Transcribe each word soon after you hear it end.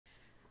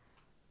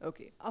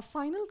Okay, our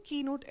final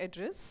keynote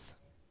address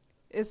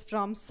is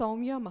from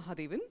Sowmya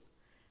Mahadevan.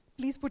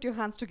 Please put your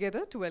hands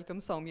together to welcome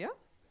Sowmya.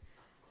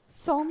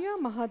 Sowmya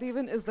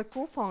Mahadevan is the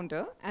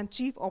co-founder and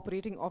chief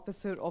operating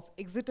officer of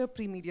Exeter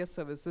Pre-Media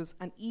Services,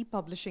 an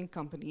e-publishing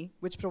company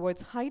which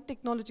provides high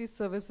technology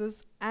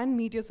services and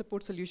media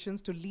support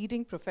solutions to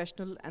leading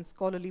professional and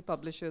scholarly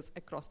publishers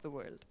across the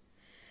world.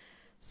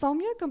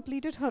 Sowmya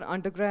completed her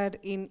undergrad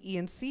in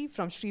E&C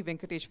from Sri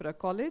Venkateshwara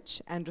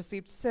College and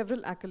received several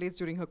accolades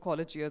during her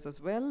college years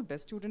as well,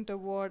 Best Student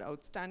Award,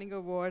 Outstanding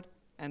Award,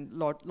 and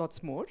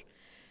lots more.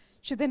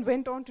 She then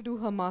went on to do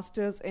her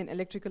master's in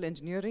electrical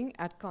engineering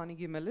at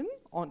Carnegie Mellon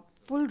on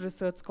full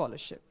research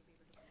scholarship.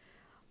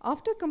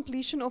 After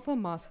completion of her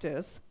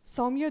master's,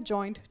 Sowmya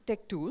joined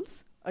Tech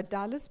Tools, a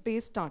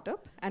Dallas-based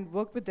startup, and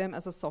worked with them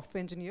as a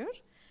software engineer.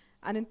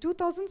 And in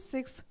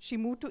 2006, she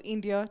moved to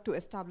India to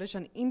establish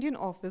an Indian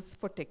office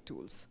for Tech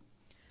Tools.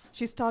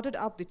 She started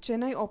up the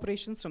Chennai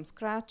operations from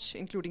scratch,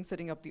 including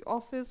setting up the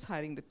office,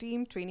 hiring the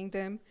team, training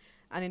them.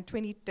 And in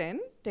 2010,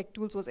 Tech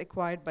Tools was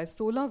acquired by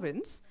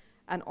SolarWinds,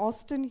 an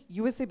Austin,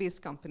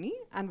 USA-based company.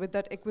 And with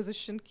that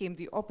acquisition came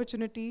the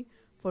opportunity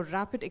for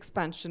rapid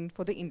expansion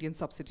for the Indian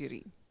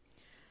subsidiary.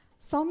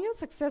 Sowmya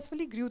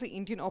successfully grew the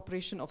Indian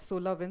operation of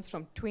SolarWinds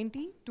from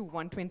 20 to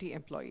 120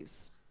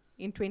 employees.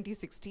 In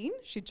 2016,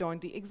 she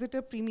joined the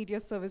Exeter Pre-Media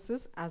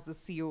Services as the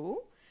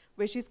COO,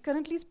 where she's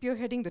currently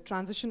spearheading the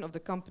transition of the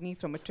company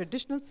from a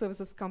traditional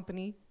services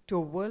company to a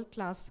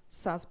world-class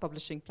SaaS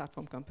publishing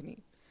platform company.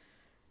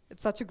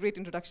 It's such a great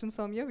introduction,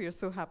 Sowmya. We are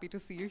so happy to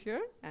see you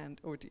here,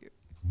 and over to you.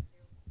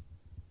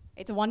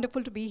 It's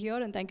wonderful to be here,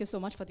 and thank you so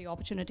much for the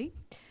opportunity.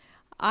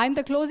 I'm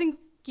the closing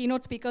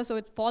keynote speaker, so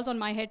it falls on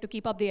my head to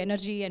keep up the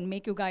energy and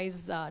make you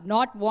guys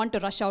not want to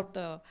rush out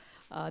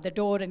the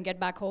door and get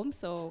back home.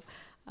 So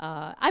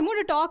I'm going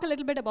to talk a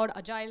little bit about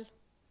Agile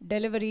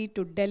delivery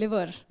to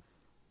deliver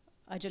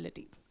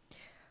agility.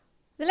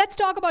 So let's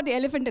talk about the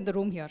elephant in the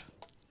room here,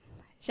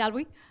 shall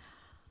we?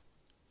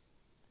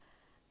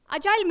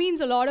 Agile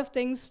means a lot of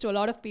things to a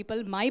lot of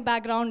people. My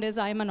background is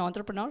I'm an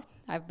entrepreneur.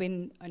 I've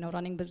been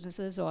running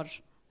businesses or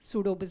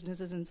pseudo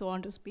businesses and so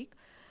on to speak.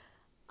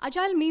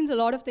 Agile means a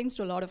lot of things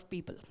to a lot of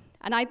people.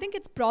 And I think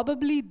it's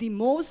probably the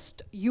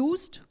most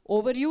used,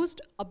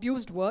 overused,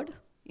 abused word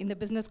in the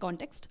business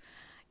context.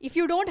 If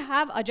you don't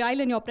have Agile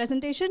in your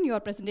presentation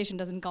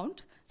doesn't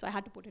count. So I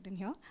had to put it in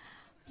here,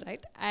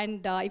 right?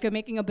 And if you're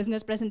making a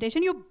business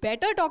presentation, you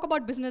better talk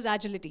about business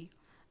agility.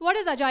 What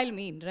does Agile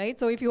mean, right?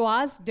 So if you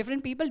ask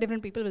different people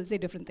will say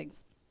different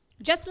things.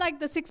 Just like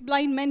the 6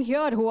 blind men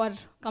here who are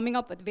coming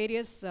up with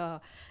various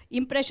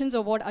impressions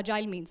of what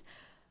Agile means.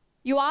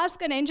 You ask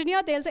an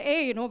engineer, they'll say,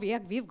 hey,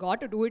 we've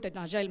got to do it in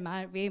an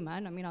Agile way,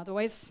 man. I mean,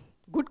 otherwise,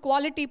 good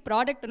quality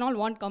product and all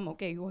won't come,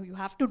 okay? You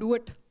have to do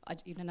it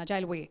in an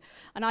Agile way.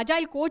 An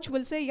Agile coach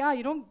will say, yeah,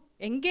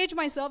 engage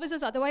my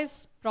services,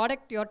 otherwise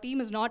your team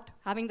is not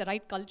having the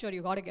right culture,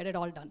 you got to get it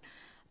all done.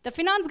 The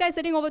finance guy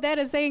sitting over there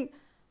is saying,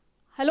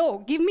 hello,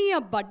 give me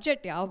a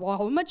budget, yeah?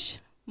 How much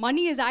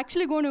money is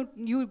actually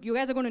you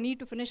guys are going to need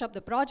to finish up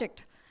the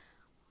project,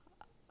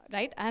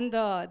 right? And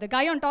the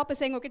guy on top is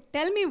saying, okay,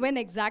 tell me when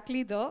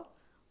exactly the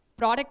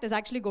product is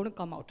actually going to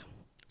come out.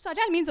 So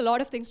Agile means a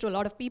lot of things to a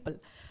lot of people.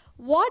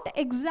 What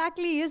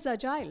exactly is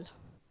Agile?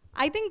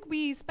 I think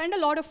we spend a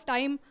lot of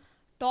time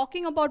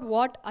talking about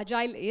what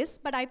Agile is,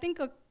 but I think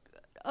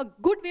a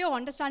good way of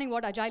understanding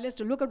what Agile is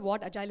to look at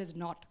what Agile is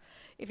not.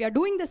 If you're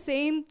doing the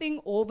same thing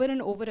over and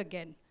over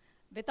again,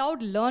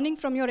 without learning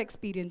from your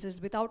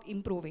experiences, without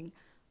improving,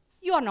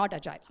 you are not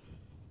Agile.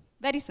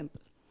 Very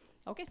simple.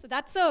 Okay, so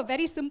that's a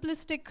very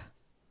simplistic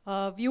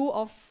view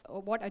of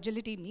what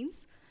agility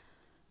means.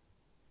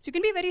 So you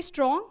can be very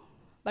strong,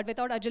 but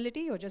without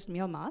agility, you're just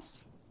mere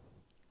mass.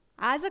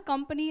 As a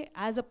company,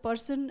 as a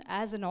person,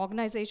 as an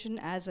organization,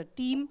 as a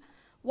team,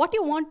 what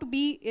you want to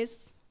be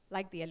is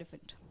like the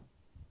elephant.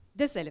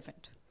 This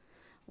elephant,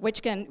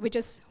 which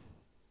is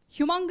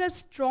humongous,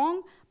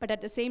 strong, but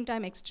at the same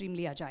time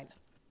extremely agile.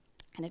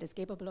 And it is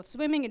capable of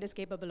swimming, it is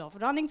capable of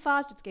running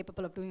fast, it's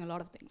capable of doing a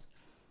lot of things.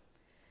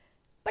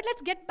 But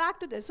let's get back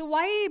to this. So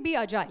why be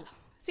agile?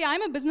 See,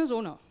 I'm a business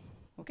owner.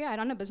 Okay, I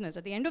run a business.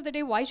 At the end of the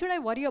day, why should I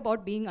worry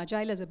about being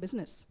agile as a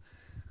business?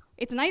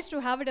 It's nice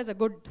to have it as a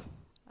good,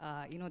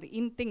 the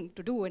in thing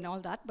to do and all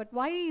that, but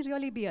why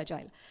really be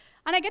agile?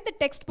 And I get the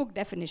textbook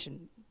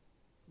definition.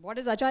 What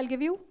does agile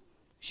give you?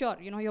 Sure,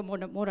 you're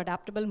more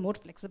adaptable, more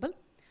flexible.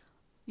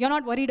 You're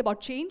not worried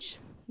about change.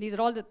 These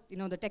are all the,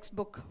 the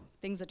textbook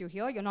things that you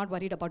hear. You're not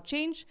worried about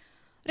change.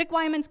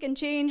 Requirements can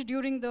change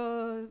during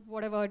the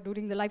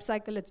life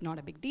cycle. It's not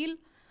a big deal.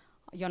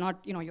 You're not,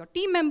 your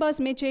team members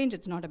may change.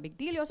 It's not a big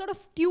deal. You're sort of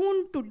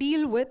tuned to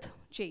deal with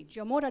change.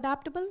 You're more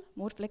adaptable,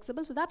 more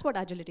flexible. So that's what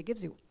agility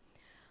gives you.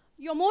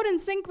 You're more in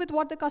sync with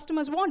what the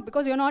customers want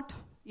because you're not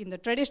in the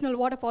traditional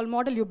waterfall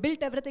model. You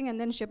built everything and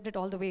then shipped it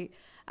all the way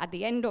at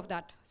the end of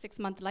that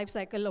 6-month life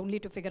cycle only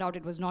to figure out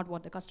it was not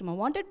what the customer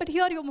wanted. But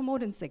here you're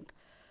more in sync,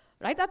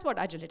 right? That's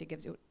what agility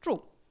gives you.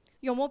 True.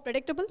 You're more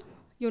predictable.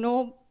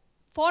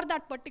 For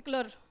that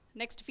particular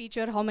next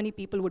feature, how many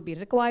people would be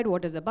required,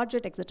 what is the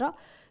budget, etc.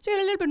 So you're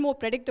a little bit more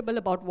predictable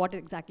about what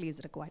exactly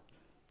is required.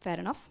 Fair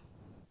enough.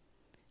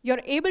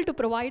 You're able to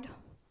provide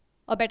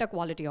a better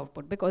quality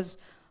output because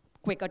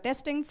quicker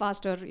testing,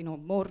 faster,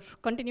 more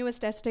continuous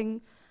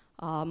testing,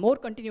 more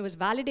continuous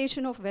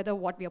validation of whether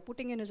what we are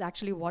putting in is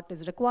actually what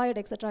is required,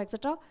 etc.,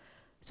 etc.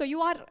 So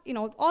you are,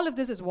 all of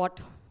this is what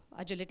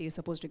agility is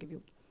supposed to give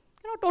you.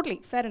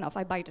 Totally, fair enough,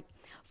 I bite it.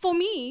 For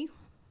me,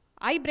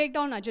 I break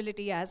down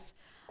agility as,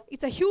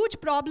 it's a huge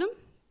problem,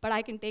 but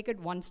I can take it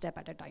one step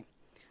at a time.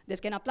 This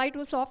can apply to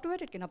a software,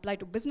 it can apply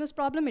to business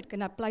problem, it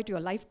can apply to your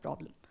life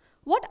problem.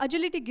 What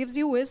agility gives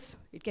you is,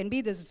 it can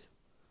be this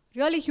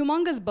really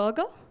humongous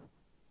burger,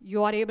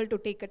 you are able to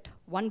take it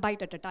one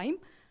bite at a time,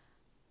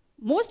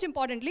 most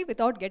importantly,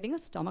 without getting a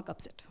stomach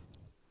upset.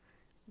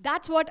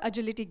 That's what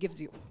agility gives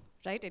you,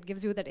 right? It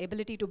gives you that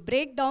ability to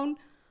break down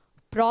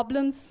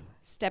problems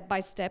step by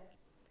step,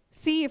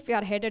 see if you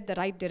are headed the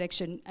right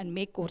direction, and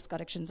make course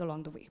corrections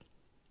along the way.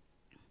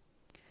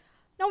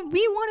 Now,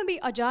 we want to be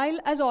agile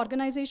as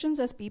organizations,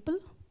 as people,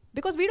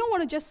 because we don't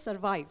want to just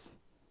survive.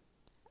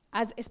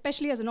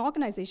 Especially as an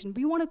organization,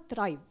 we want to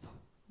thrive.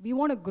 We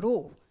want to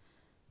grow,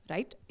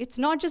 right? It's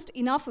not just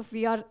enough if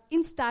we are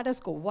in status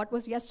quo. What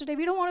was yesterday,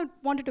 we don't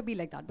want it to be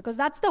like that, because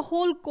that's the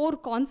whole core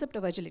concept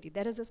of agility.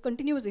 There is this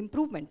continuous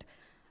improvement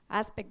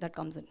aspect that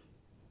comes in.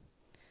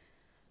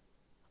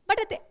 But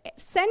at the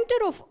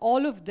center of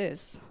all of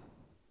this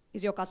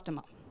is your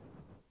customer,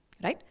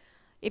 right?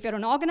 If you're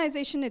an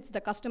organization, it's the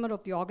customer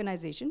of the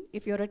organization.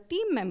 If you're a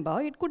team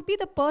member, it could be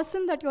the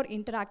person that you're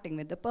interacting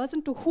with, the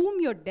person to whom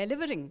you're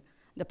delivering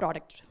the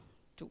product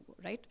to,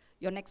 right?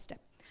 Your next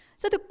step.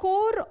 So the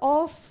core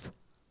of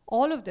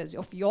all of this,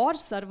 of your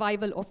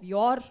survival, of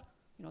your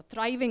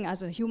thriving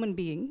as a human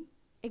being,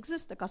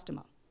 exists the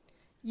customer.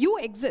 You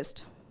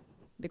exist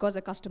because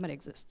the customer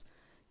exists.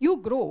 You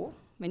grow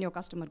when your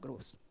customer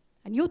grows.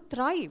 And you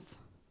thrive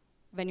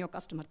when your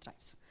customer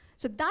thrives.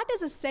 So that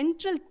is a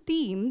central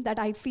theme that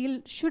I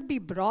feel should be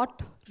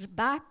brought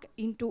back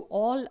into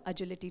all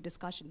agility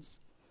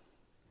discussions.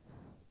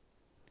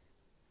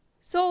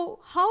 So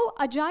how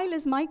agile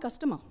is my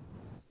customer?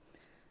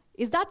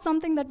 Is that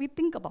something that we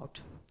think about?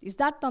 Is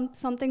that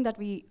something that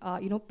we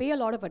pay a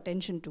lot of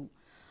attention to?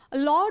 A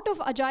lot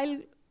of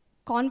agile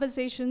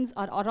conversations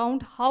are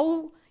around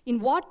how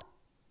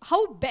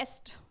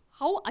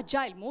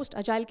most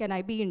agile can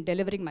I be in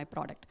delivering my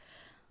product?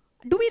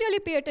 Do we really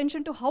pay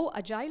attention to how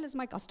agile is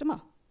my customer?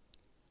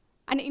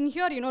 And in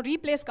here,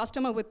 replace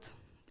customer with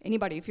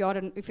anybody. If you're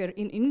an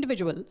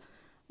individual,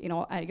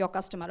 your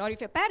customer, or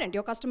if you're a parent,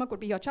 your customer could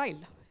be your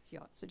child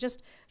here. So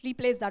just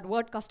replace that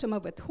word customer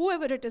with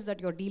whoever it is that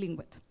you're dealing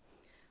with.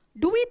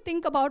 Do we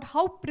think about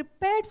how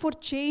prepared for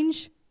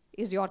change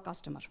is your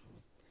customer?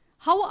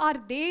 How are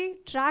they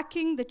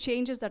tracking the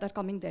changes that are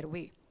coming their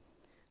way,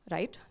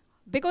 right?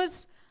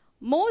 Because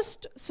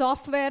most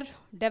software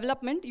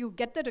development, you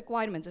get the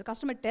requirements. The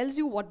customer tells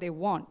you what they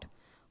want.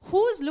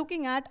 Who's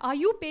looking at, are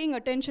you paying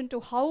attention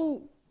to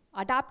how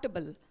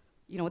adaptable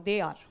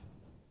they are?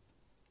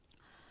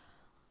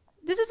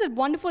 This is a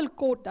wonderful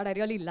quote that I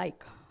really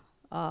like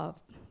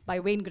by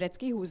Wayne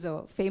Gretzky, who's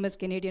a famous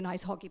Canadian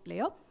ice hockey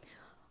player.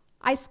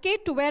 I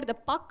skate to where the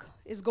puck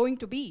is going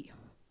to be.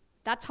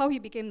 That's how he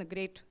became the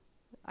great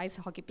ice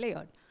hockey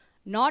player,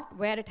 not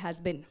where it has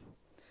been,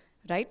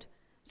 right?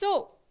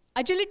 So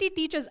agility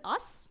teaches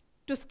us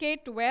to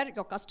skate to where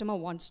your customer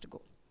wants to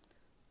go.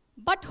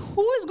 But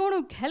who is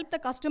going to help the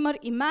customer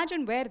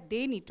imagine where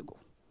they need to go,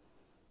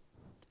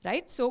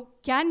 right? So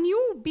can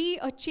you be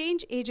a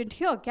change agent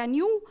here? Can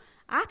you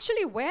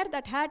actually wear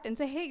that hat and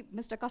say, hey,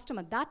 Mr.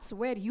 Customer, that's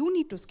where you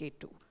need to skate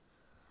to,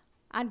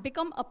 and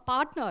become a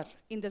partner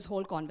in this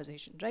whole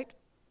conversation, right?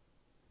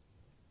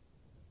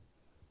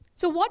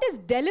 So what does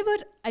deliver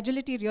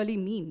agility really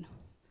mean?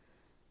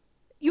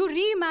 You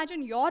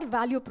reimagine your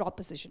value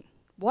proposition.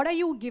 What are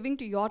you giving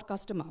to your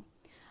customer?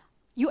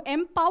 You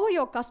empower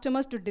your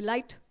customers to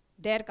delight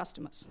their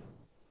customers.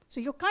 So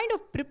you're kind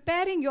of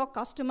preparing your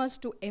customers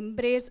to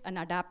embrace and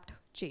adapt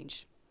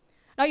change.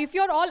 Now, if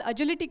you're all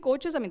agility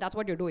coaches, that's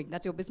what you're doing.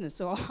 That's your business.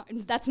 So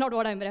that's not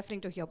what I'm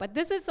referring to here. But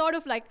this is sort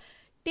of like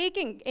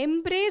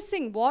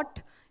embracing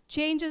what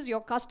changes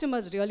your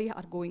customers really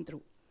are going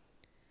through.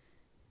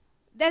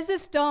 There's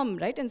this term,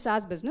 right, in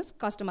SaaS business,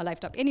 customer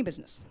lifetime, any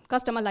business,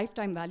 customer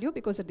lifetime value,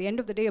 because at the end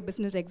of the day, a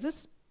business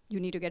exists, you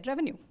need to get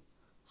revenue.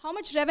 How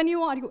much revenue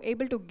are you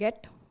able to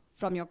get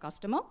from your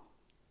customer?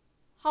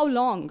 How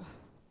long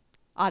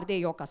are they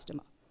your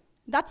customer?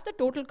 That's the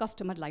total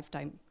customer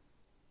lifetime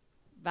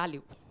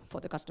value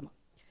for the customer.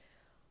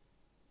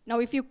 Now,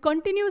 if you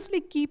continuously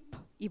keep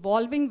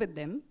evolving with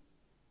them,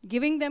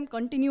 giving them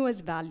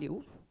continuous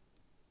value,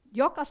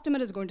 your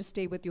customer is going to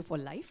stay with you for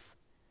life.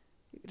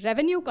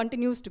 Revenue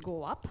continues to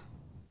go up.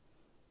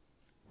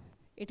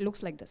 It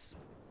looks like this.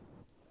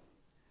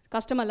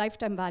 Customer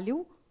lifetime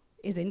value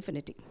is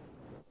infinity.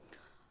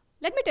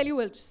 Let me tell you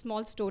a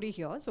small story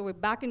here. So we're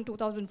back in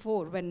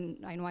 2004 when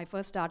I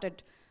first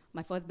started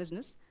my first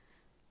business.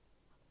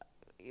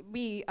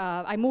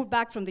 I moved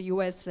back from the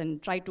US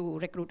and tried to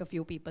recruit a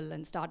few people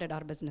and started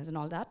our business and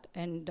all that.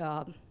 And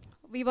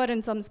we were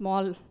in some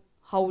small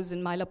house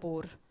in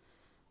Mylapore,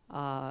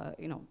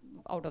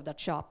 out of that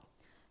shop.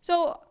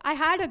 So I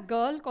had a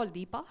girl called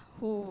Deepa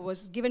who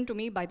was given to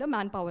me by the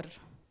manpower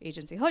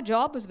agency. Her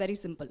job was very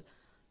simple.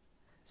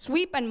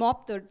 Sweep and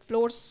mop the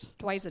floors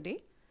twice a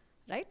day,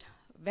 right?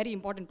 Very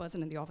important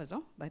person in the office,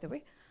 by the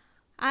way.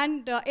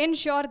 And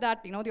ensure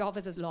that the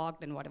office is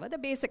locked and whatever,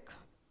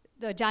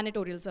 the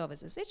janitorial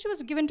services. It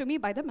was given to me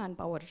by the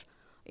manpower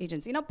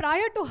agency. Now,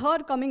 prior to her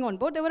coming on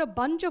board, there were a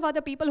bunch of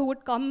other people who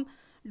would come,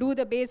 do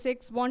the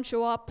basics, won't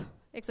show up,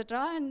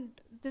 etc. And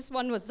this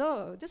one was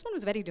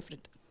very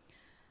different.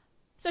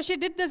 So she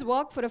did this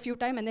work for a few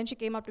times, and then she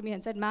came up to me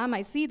and said, "Ma'am,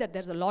 I see that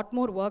there's a lot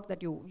more work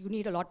that you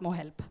need a lot more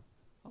help.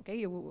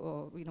 Okay,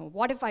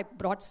 what if I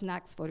brought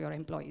snacks for your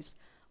employees?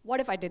 What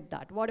if I did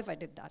that? What if I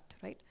did that,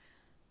 right?"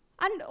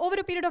 And over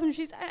a period of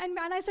time,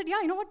 and I said,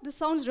 "Yeah, you know what, this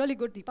sounds really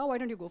good, Deepa, why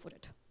don't you go for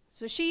it?"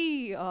 So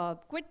she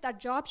quit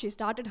that job, she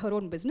started her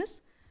own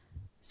business.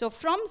 So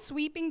from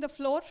sweeping the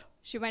floor,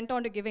 she went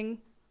on to giving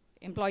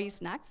employees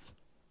snacks.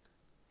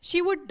 She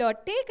would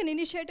take an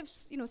initiative,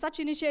 such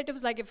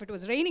initiatives like if it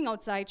was raining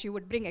outside, she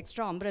would bring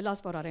extra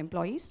umbrellas for our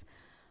employees.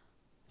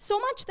 So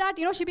much that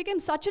she became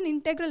such an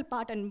integral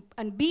part, and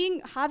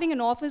having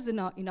an office in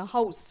a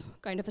house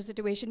kind of a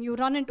situation, you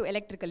run into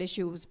electrical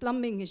issues,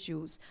 plumbing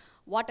issues,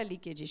 water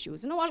leakage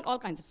issues, all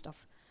kinds of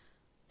stuff.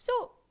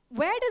 So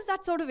where does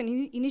that sort of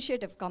an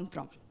initiative come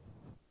from,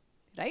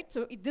 right?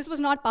 So this was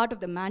not part of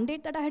the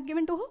mandate that I had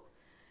given to her.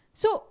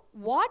 So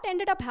what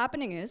ended up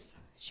happening is,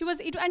 she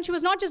was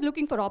not just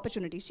looking for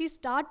opportunities. She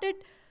started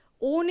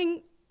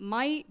owning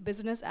my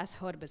business as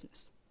her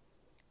business,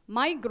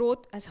 my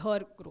growth as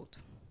her growth,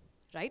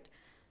 right?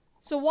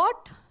 So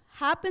what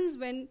happens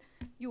when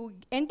you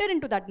enter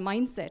into that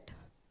mindset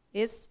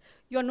is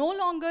you're no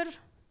longer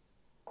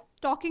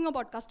talking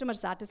about customer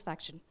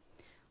satisfaction.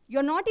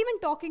 You're not even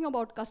talking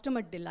about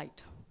customer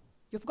delight.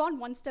 You've gone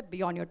one step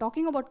beyond. You're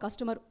talking about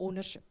customer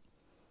ownership.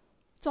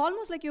 It's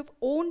almost like you've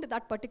owned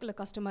that particular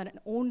customer and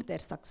owned their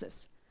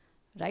success,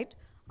 right?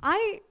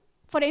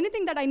 For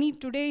anything that I need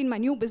today in my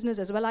new business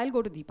as well, I'll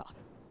go to Deepa.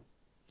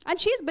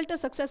 And she's built a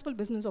successful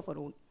business of her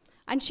own.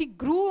 And she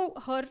grew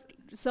her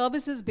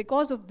services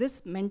because of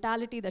this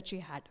mentality that she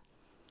had,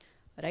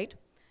 right?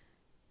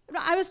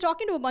 I was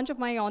talking to a bunch of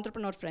my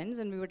entrepreneur friends,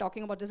 and we were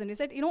talking about this, and we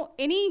said,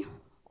 any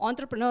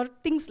entrepreneur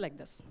thinks like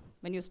this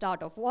when you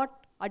start off.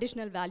 What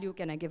additional value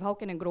can I give? How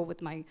can I grow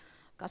with my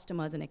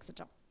customers and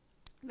etc.?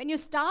 When you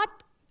start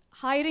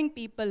hiring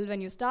people,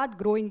 when you start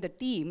growing the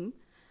team,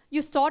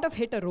 you sort of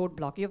hit a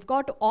roadblock. You've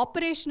got to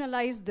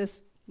operationalize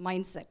this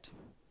mindset,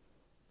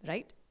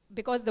 right?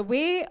 Because the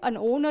way an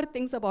owner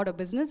thinks about a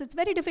business, it's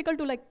very difficult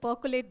to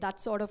percolate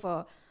that sort of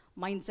a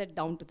mindset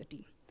down to the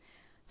team.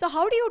 So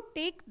how do you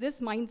take this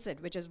mindset,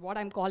 which is what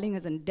I'm calling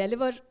as a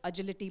deliver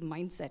agility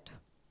mindset,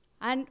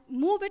 and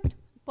move it,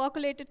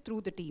 percolate it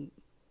through the team?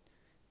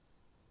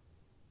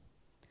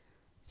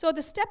 So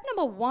the step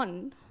number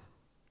 1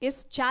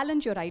 is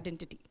challenge your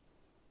identity.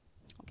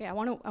 Okay, I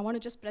want to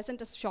just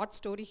present a short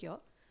story here.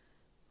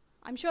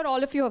 I'm sure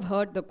all of you have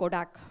heard the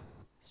Kodak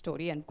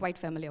story and quite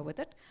familiar with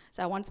it.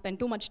 So I won't spend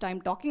too much time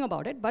talking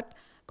about it, but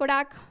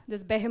Kodak,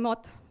 this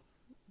behemoth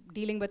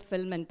dealing with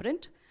film and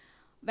print,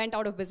 went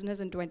out of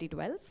business in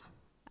 2012.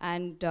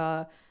 And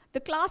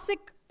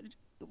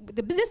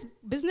this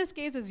business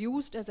case is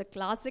used as a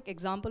classic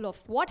example of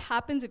what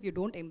happens if you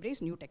don't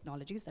embrace new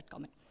technologies that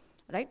come in,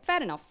 right?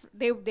 Fair enough.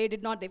 They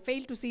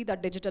failed to see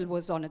that digital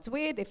was on its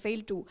way. They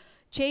failed to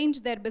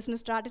change their business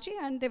strategy,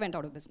 and they went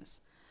out of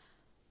business.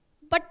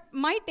 But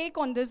my take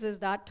on this is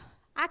that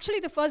actually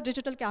the first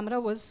digital camera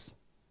was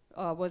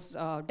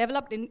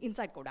developed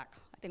inside Kodak.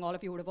 I think all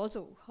of you would have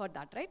also heard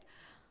that, right?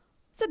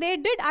 So they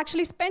did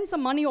actually spend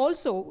some money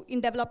also in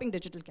developing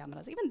digital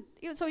cameras.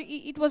 So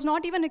it was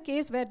not even a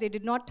case where they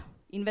did not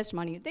invest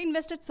money. They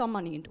invested some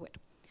money into it.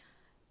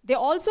 They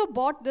also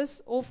bought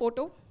this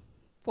photo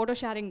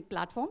sharing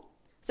platform.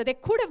 So they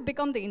could have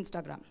become the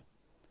Instagram,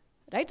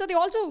 right? So they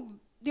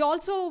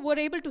also were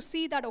able to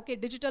see that, okay,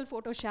 digital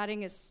photo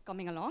sharing is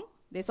coming along.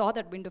 They saw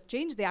that wind of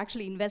change. They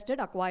actually invested,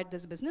 acquired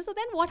this business. So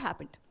then what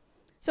happened?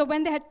 So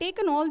when they had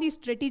taken all these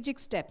strategic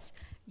steps,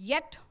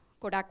 yet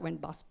Kodak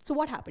went bust. So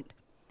what happened?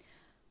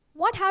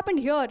 What happened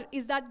here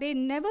is that they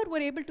never were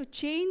able to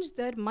change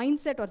their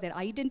mindset or their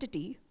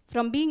identity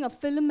from being a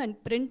film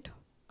and print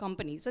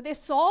company. So they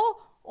saw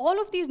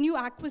all of these new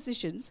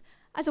acquisitions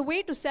as a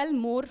way to sell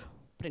more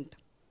print.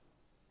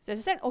 So they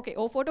said, okay,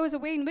 photo is a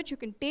way in which you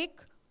can take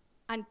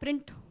and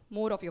print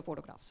more of your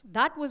photographs.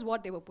 That was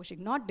what they were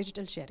pushing, not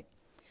digital sharing.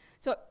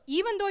 So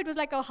even though it was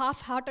like a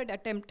half-hearted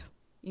attempt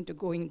into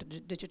going into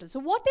digital, so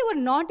what they were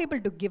not able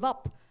to give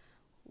up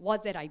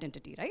was their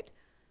identity, right?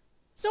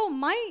 So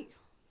my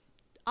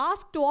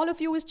ask to all of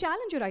you is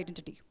challenge your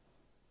identity.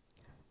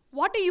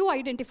 What do you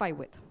identify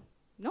with?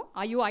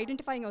 Are you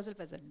identifying yourself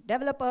as a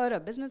developer, a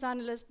business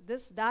analyst,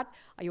 this, that?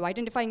 Are you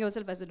identifying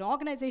yourself as an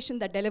organization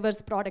that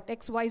delivers product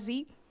X, Y,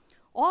 Z?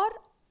 Or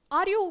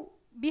are you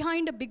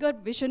behind a bigger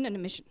vision and a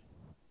mission?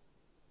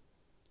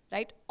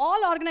 right?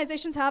 All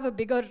organizations have a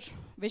bigger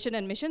vision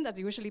and mission that's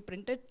usually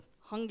printed,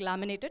 hung,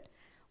 laminated.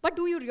 But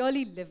do you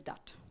really live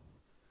that?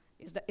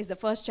 Is the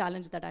first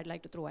challenge that I'd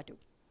like to throw at you.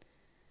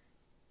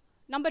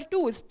 Number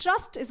two is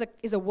trust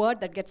is a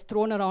word that gets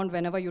thrown around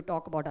whenever you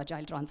talk about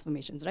agile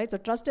transformations, right? So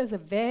trust is a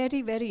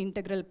very, very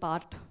integral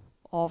part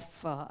of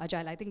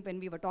agile. I think when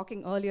we were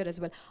talking earlier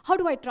as well, how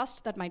do I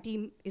trust that my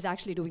team is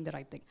actually doing the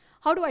right thing?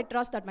 How do I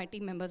trust that my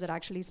team members are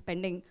actually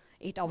spending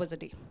 8 hours a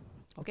day,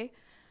 okay?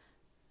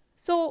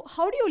 So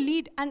how do you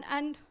lead,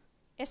 and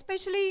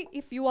especially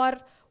if you are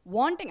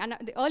wanting,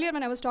 and earlier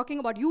when I was talking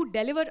about you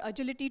deliver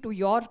agility to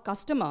your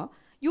customer,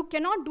 you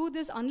cannot do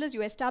this unless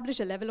you establish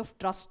a level of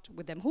trust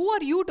with them. Who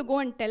are you to go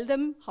and tell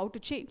them how to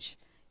change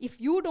if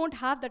you don't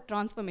have that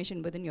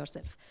transformation within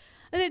yourself?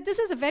 This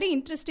is a very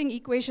interesting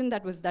equation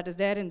that is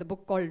there in the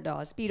book called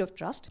Speed of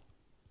Trust.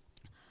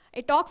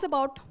 It talks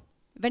about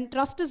when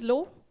trust is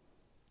low,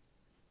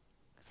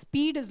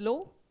 speed is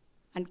low,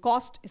 and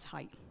cost is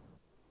high.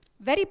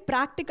 Very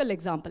practical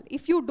example.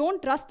 If you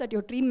don't trust that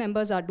your team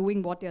members are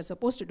doing what they are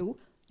supposed to do,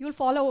 you'll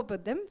follow up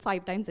with them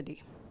 5 times a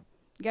day.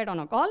 Get on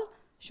a call,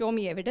 show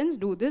me evidence,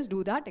 do this,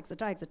 do that,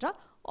 etc., etc.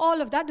 All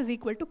of that is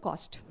equal to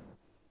cost.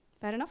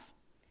 Fair enough?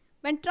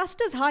 When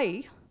trust is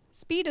high,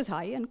 speed is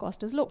high, and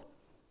cost is low.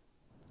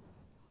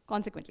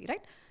 Consequently,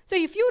 right? So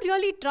if you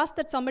really trust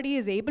that somebody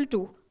is able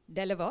to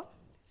deliver,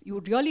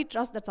 you really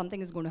trust that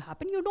something is going to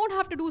happen, you don't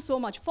have to do so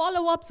much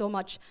follow-up, so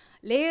much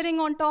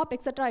layering on top,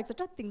 etc.,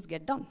 etc. Things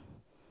get done,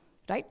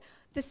 right?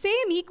 The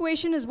same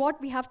equation is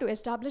what we have to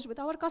establish with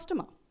our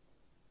customer.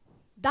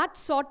 That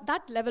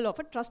level of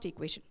a trust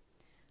equation.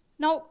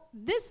 Now,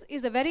 this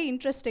is a very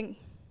interesting,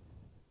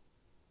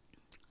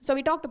 so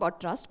we talked about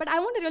trust, but I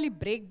want to really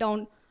break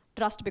down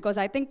trust because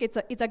I think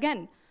it's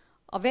again,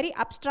 a very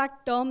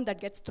abstract term that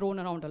gets thrown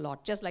around a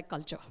lot, just like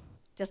culture,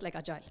 just like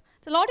agile.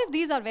 So a lot of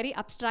these are very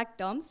abstract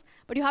terms,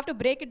 but you have to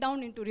break it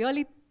down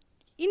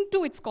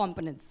into its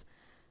components.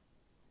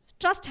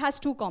 Trust has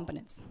 2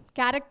 components,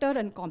 character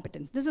and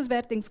competence. This is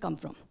where things come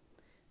from.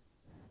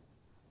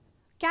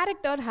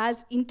 Character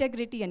has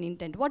integrity and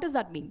intent. What does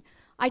that mean?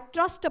 I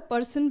trust a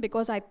person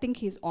because I think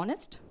he's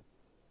honest,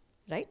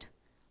 right?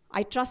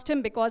 I trust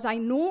him because I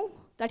know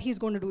that he's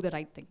going to do the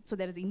right thing. So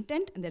there is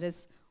intent and there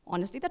is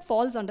honesty that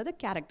falls under the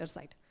character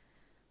side.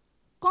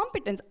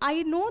 Competence,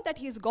 I know that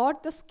he's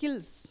got the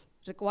skills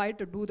required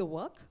to do the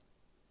work.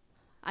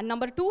 And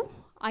number 2,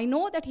 I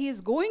know that he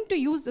is going to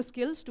use the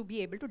skills to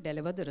be able to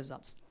deliver the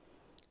results,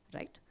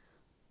 right?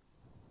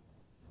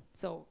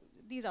 So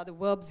these are the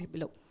verbs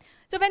below.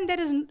 So when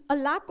there is a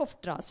lack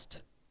of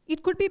trust,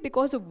 it could be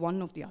because of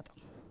one of the other.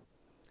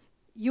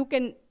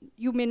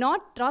 You may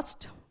not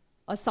trust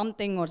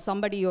something or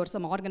somebody or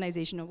some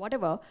organization or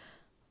whatever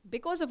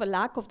because of a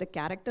lack of the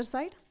character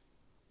side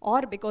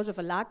or because of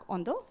a lack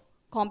on the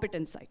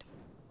competence side.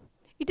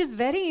 It is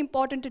very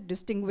important to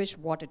distinguish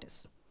what it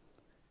is,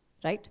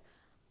 right?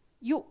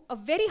 A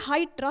very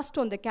high trust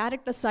on the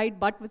character side,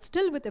 but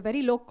still with a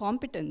very low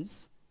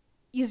competence,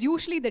 is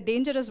usually the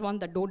dangerous one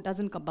that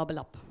doesn't bubble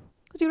up.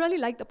 Because you really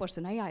like the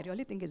person. I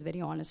really think he's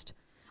very honest.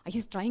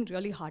 He's trying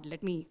really hard.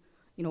 Let me,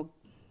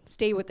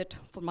 stay with it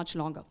for much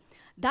longer.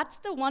 That's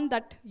the one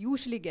that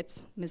usually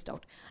gets missed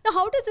out. Now,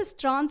 how does this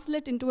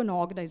translate into an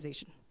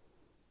organization?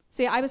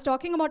 Say, I was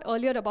talking about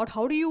earlier about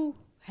how do you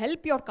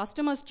help your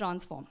customers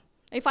transform.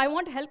 If I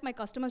want to help my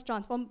customers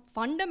transform,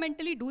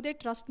 fundamentally, do they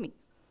trust me?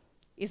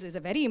 Is a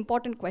very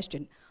important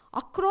question.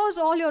 Across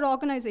all your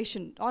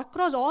organization,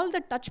 across all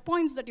the touch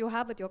points that you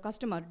have with your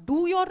customer,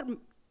 do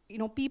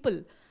your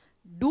people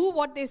do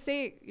what they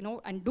say,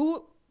 and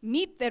do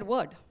meet their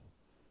word?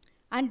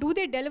 And do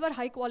they deliver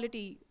high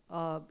quality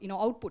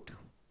output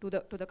to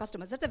the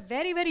customers? That's a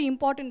very, very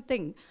important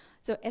thing.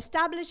 So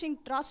establishing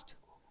trust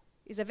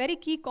is a very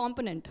key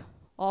component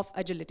of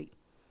agility.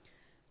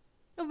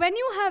 Now, when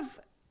you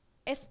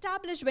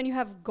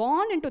have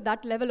gone into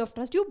that level of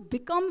trust, you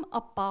become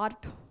a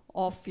part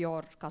of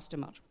your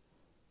customer.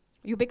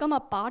 You become a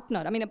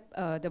partner.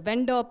 The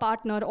vendor,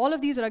 partner, all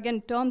of these are again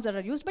terms that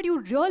are used, but you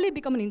really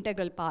become an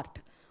integral part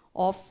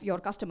of your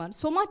customer,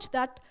 so much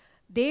that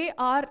they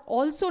are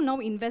also now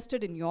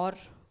invested in your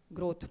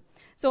growth.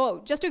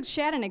 So just to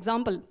share an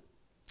example,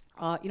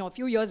 a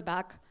few years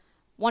back,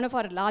 one of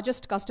our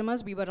largest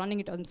customers, we were running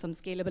into some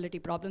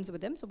scalability problems with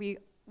them. So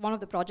one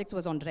of the projects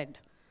was on Red.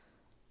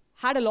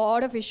 Had a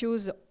lot of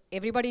issues.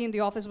 Everybody in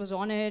the office was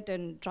on it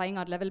and trying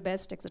our level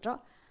best, etc.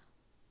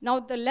 Now,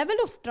 the level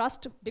of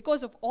trust,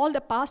 because of all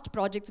the past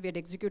projects we had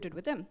executed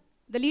with them,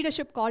 the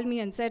leadership called me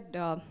and said,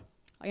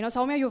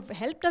 Sowmya, you've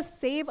helped us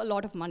save a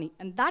lot of money.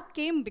 And that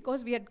came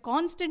because we had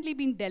constantly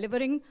been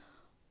delivering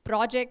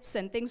projects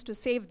and things to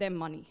save them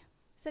money.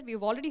 I said,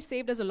 we've already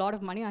saved us a lot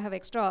of money. I have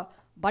extra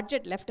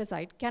budget left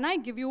aside. Can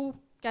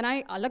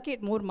I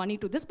allocate more money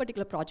to this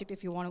particular project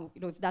if you want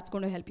to, if that's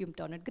going to help you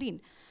turn it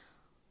green?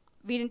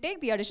 We didn't take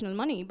the additional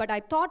money, but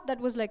I thought that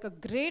was like a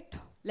great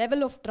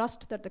level of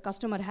trust that the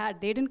customer had.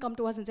 They didn't come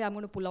to us and say, I'm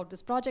going to pull out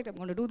this project, I'm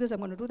going to do this, I'm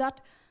going to do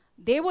that.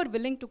 They were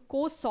willing to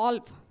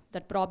co-solve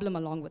that problem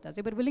along with us.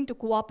 They were willing to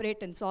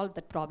cooperate and solve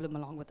that problem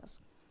along with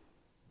us.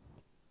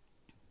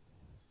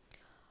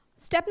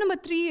 Step number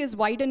 3 is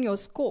widen your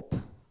scope,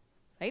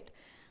 right?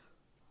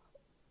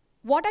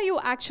 What are you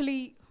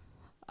actually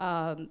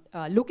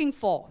looking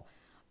for?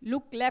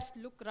 Look left,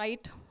 look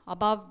right,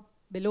 above,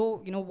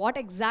 below, what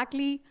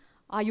exactly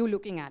are you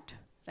looking at,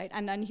 right?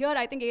 And here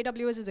I think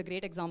AWS is a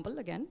great example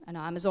again, and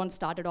Amazon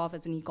started off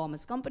as an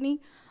e-commerce company.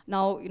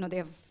 Now,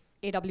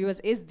 AWS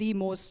is the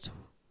most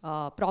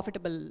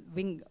profitable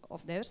wing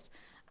of theirs,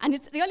 and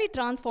it's really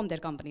transformed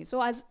their company.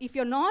 So if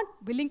you're not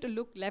willing to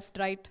look left,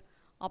 right,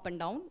 up and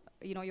down,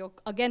 you're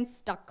again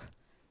stuck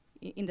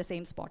in the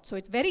same spot. So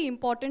it's very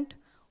important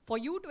for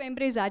you to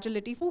embrace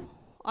agility. Who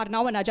are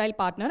now an agile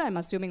partner, I'm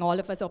assuming all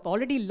of us have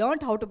already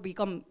learned how to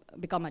become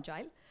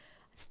agile.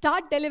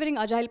 Start delivering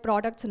agile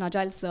products and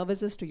agile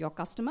services to your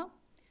customer.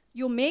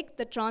 You make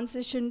the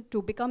transition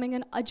to becoming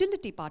an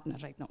agility partner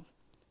right now,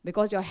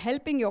 because you're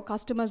helping your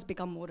customers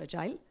become more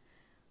agile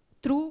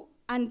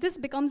and this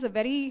becomes a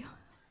very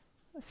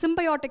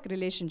symbiotic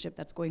relationship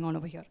that's going on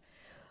over here.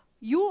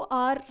 You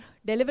are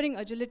delivering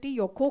agility,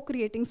 you're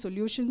co-creating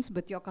solutions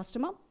with your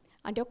customer,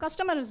 and your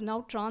customer is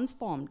now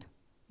transformed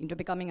into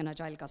becoming an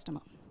agile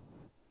customer.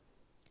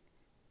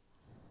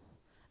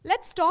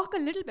 Let's talk a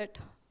little bit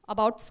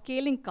about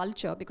scaling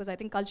culture, because I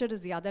think culture is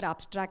the other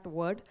abstract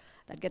word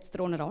that gets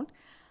thrown around.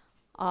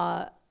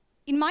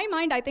 In my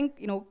mind, I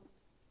think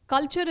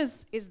culture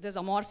is this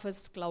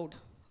amorphous cloud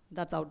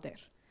that's out there.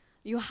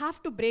 You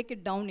have to break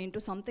it down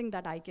into something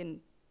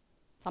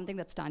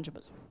that's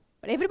tangible.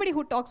 But everybody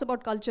who talks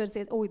about culture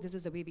says, oh, this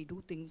is the way we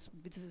do things,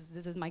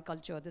 this is my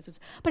culture,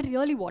 but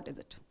really what is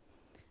it?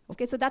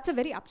 Okay, so that's a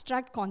very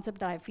abstract concept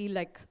that I feel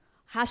like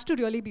has to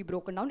really be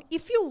broken down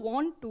if you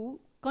want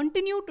to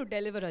continue to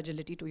deliver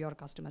agility to your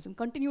customers and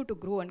continue to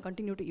grow and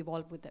continue to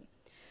evolve with them.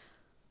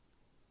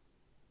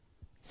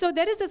 So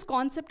there is this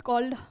concept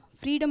called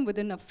freedom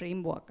within a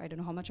framework. I don't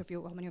know how many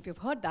of you have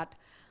heard that.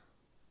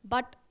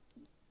 But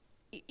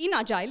in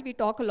Agile, we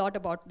talk a lot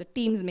about the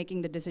teams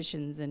making the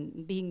decisions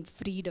and being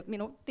free to,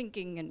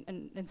 thinking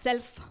and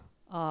self,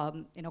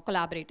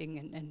 collaborating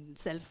and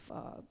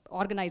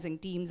self-organizing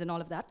teams and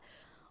all of that.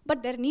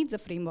 But there needs a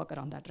framework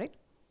around that, right?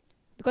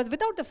 Because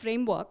without the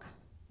framework,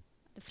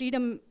 the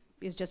freedom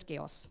is just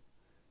chaos.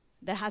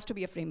 There has to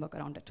be a framework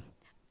around it.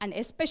 And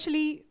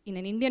especially in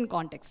an Indian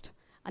context.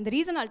 And the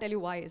reason I'll tell you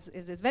why is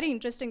very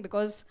interesting,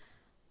 because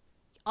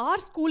our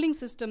schooling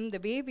system, the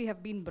way we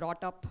have been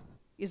brought up,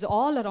 is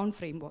all around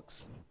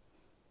frameworks.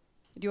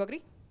 Do you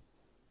agree?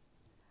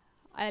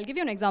 I'll give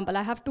you an example.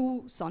 I have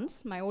 2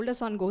 sons. My older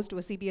son goes to a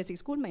CBSE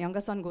school. My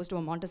younger son goes to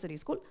a Montessori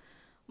school.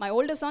 My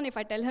older son, if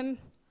I tell him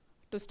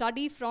to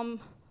study from,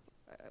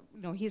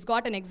 he's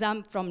got an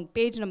exam from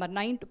page number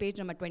 9 to page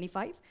number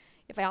 25.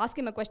 If I ask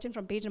him a question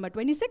from page number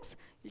 26,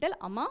 he'll tell,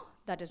 Amma,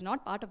 that is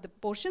not part of the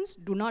portions.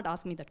 Do not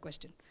ask me that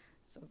question.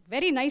 So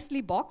very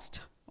nicely boxed,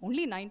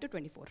 only 9 to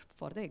 24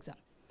 for the exam.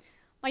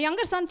 My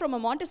younger son from a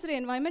Montessori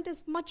environment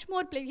is much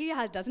more,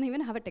 doesn't even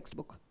have a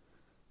textbook.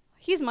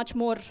 He's much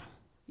more,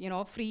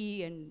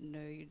 free,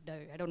 and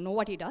I don't know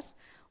what he does,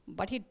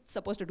 but he's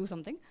supposed to do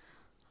something.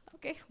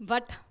 Okay,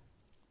 but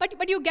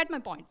you get my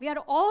point. We've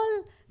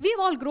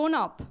all grown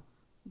up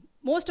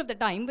most of the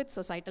time with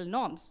societal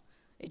norms,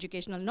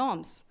 educational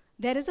norms.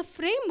 There is a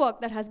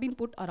framework that has been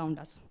put around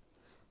us.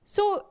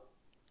 So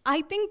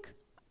I think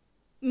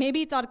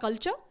maybe it's our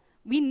culture.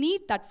 We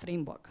need that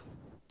framework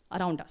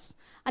around us.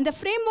 And the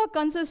framework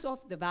consists of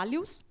the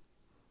values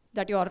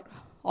that you're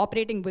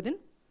operating within,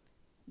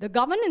 the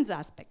governance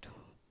aspect.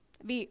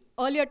 We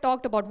earlier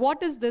talked about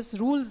what is this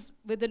rules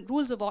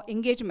of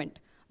engagement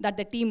that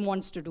the team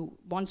wants to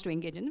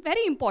engage in.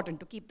 Very important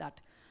to keep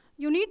that.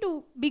 You need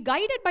to be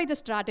guided by the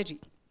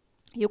strategy.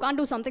 You can't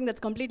do something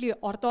that's completely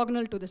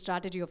orthogonal to the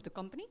strategy of the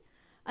company.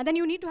 And then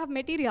you need to have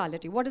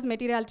materiality. What does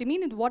materiality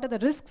mean? And what are the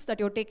risks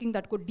that you're taking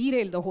that could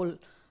derail the whole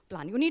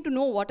plan? You need to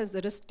know what is the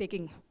risk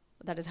taking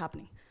that is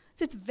happening.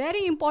 So it's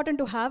very important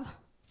to have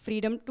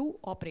freedom to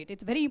operate.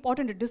 It's very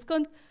important to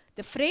discuss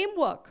the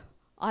framework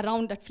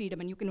around that freedom,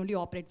 and you can only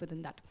operate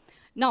within that.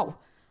 Now,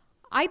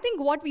 I think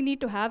what we need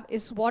to have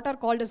is what are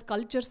called as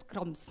culture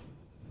scrums.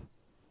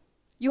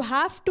 You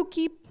have to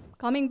keep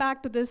coming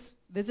back to this,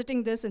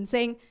 visiting this, and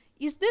saying,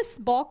 is this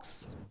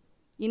box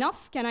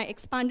enough? Can I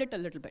expand it a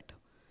little bit?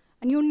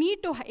 And you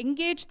need to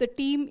engage the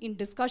team in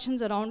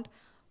discussions around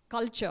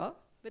culture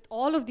with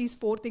all of these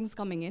 4 things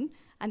coming in,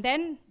 and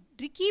then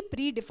keep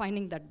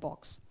redefining that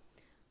box,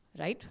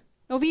 right?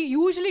 Now, we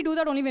usually do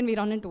that only when we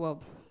run into a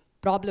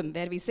problem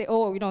where we say,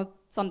 oh,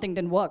 something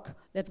didn't work.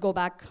 Let's go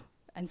back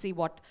and see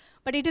what.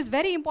 But it is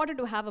very important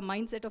to have a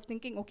mindset of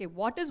thinking, okay,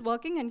 what is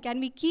working, and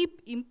can we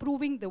keep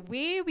improving the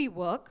way we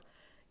work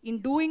in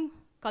doing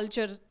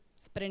culture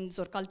sprints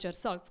or culture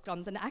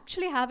scrums and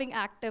actually having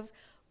active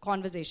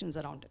conversations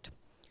around it.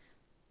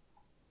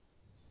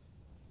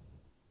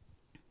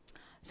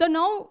 So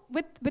now,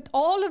 with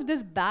all of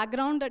this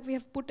background that we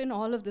have put in,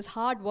 all of this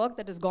hard work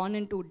that has gone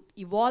into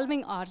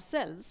evolving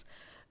ourselves,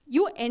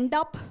 you end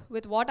up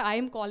with what I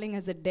am calling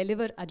as a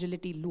deliver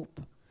agility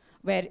loop,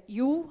 where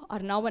you are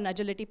now an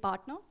agility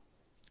partner.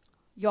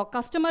 Your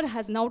customer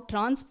has now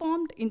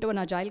transformed into an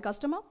agile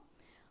customer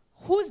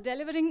who's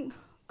delivering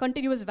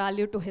continuous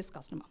value to his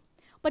customer.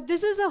 But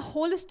this is a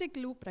holistic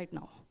loop right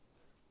now,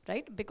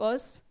 right?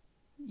 Because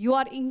you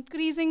are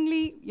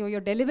increasingly,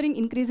 you're delivering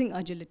increasing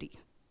agility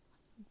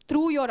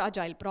through your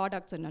agile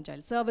products and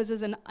agile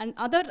services and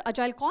other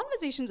agile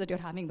conversations that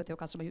you're having with your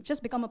customer. You've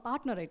just become a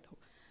partner right now.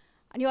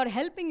 And you are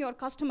helping your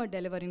customer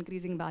deliver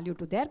increasing value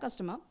to their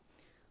customer,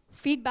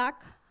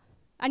 feedback,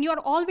 and you're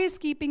always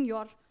keeping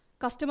your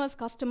customer's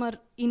customer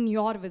in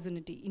your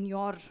vicinity, in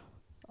your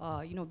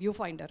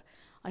viewfinder,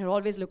 and you're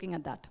always looking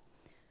at that.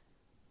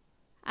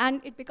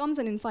 And it becomes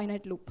an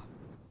infinite loop.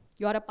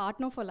 You are a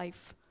partner for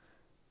life.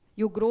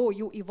 You grow,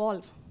 you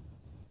evolve.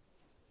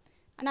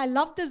 And I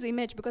love this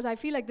image because I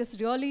feel like this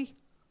really,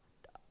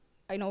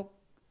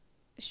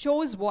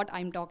 shows what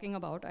I'm talking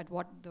about and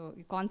what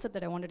the concept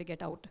that I wanted to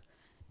get out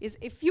is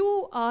if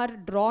you are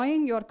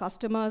drawing your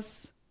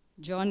customer's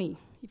journey,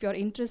 if you're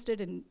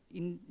interested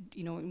in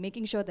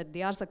making sure that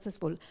they are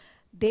successful,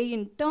 they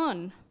in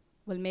turn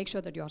will make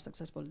sure that you're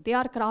successful. They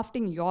are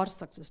crafting your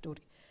success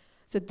story.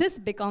 So this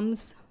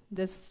becomes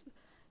this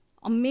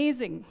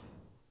amazing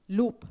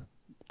loop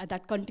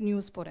that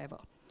continues forever.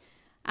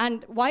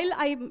 And while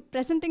I'm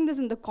presenting this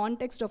in the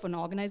context of an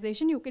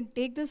organization, you can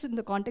take this in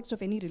the context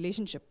of any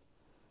relationship.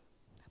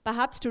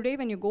 Perhaps today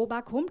when you go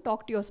back home,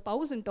 talk to your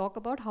spouse and talk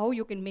about how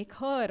you can make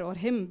her or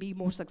him be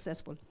more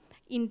successful.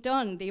 In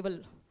turn, they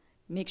will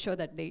make sure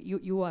that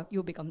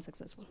you become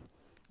successful.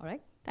 All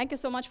right? Thank you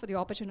so much for the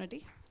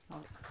opportunity.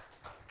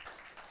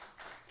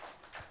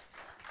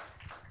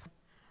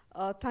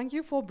 Thank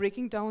you for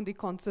breaking down the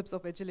concepts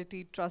of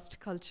agility, trust,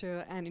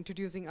 culture, and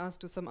introducing us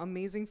to some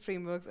amazing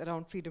frameworks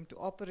around freedom to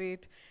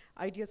operate,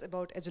 ideas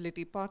about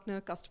agility partner,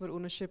 customer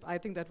ownership. I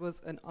think that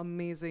was an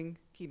amazing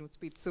keynote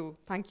speech. So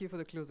thank you for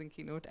the closing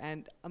keynote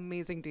and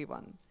amazing day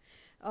one.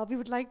 We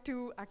would like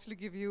to actually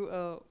give you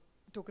a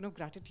token of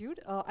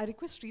gratitude. I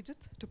request Srijit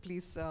to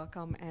please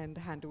come and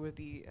hand over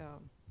the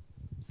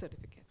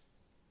certificate.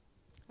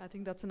 I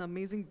think that's an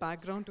amazing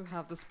background to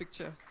have this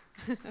picture.